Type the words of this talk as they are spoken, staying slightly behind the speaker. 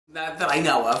that I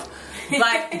know of.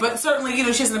 But certainly, you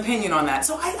know, she has an opinion on that.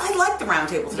 So I like the round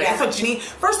table today. Yeah. I thought Jeanine,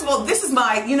 first of all, this is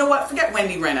my, you know what, forget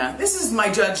Wendy Renna. This is my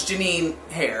Judge Jeanine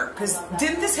hair. Because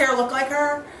didn't this hair look like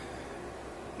her?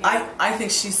 Yeah. I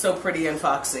think she's so pretty and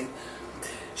foxy.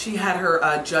 She had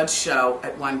her judge show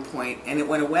at one point, and it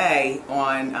went away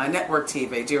on network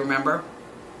TV. Do you remember?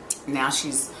 Now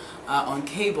she's on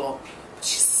cable. But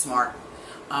she's smart.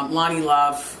 Loni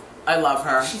Love. I love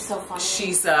her. She's so funny.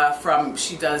 She's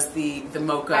she does the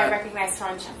Mocha. I recognize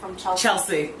her from Chelsea.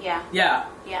 Chelsea. Yeah. Yeah.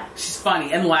 Yeah. She's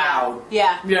funny and loud.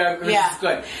 Yeah. Yeah. She's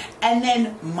good. And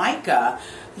then Micah,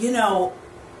 you know,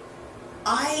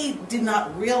 I did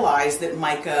not realize that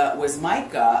Micah was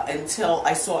Micah until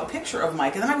I saw a picture of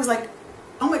Micah. And then I was like,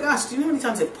 oh my gosh, do you know how many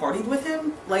times I partied with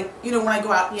him? Like, you know, when I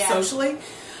go out socially.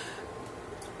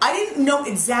 I didn't know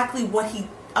exactly what he...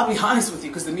 I'll be honest with you,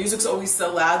 because the music's always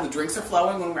so loud, the drinks are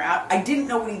flowing when we're out. I didn't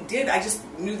know what he did. I just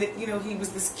knew that, you know, he was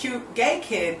this cute gay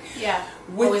kid. Yeah.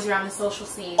 Always around the social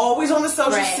scene. Always on the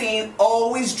social scene.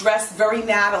 Always dressed very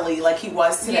Natalie like he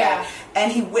was today. Yeah. And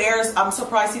he wears, I'm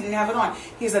surprised he didn't have it on,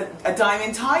 he has a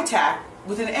diamond tie tack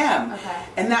with an M. Okay.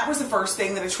 And that was the first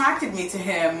thing that attracted me to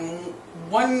him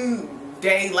one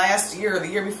day last year or the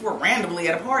year before, randomly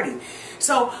at a party.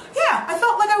 So yeah, I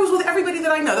felt like I was with everybody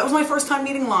that I know. That was my first time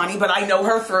meeting Loni, but I know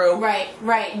her through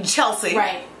Chelsea.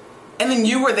 Right. And then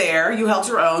you were there, you held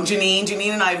your own. Jeanine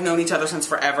and I have known each other since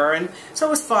forever, and so it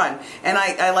was fun. And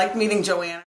I liked meeting Joanna.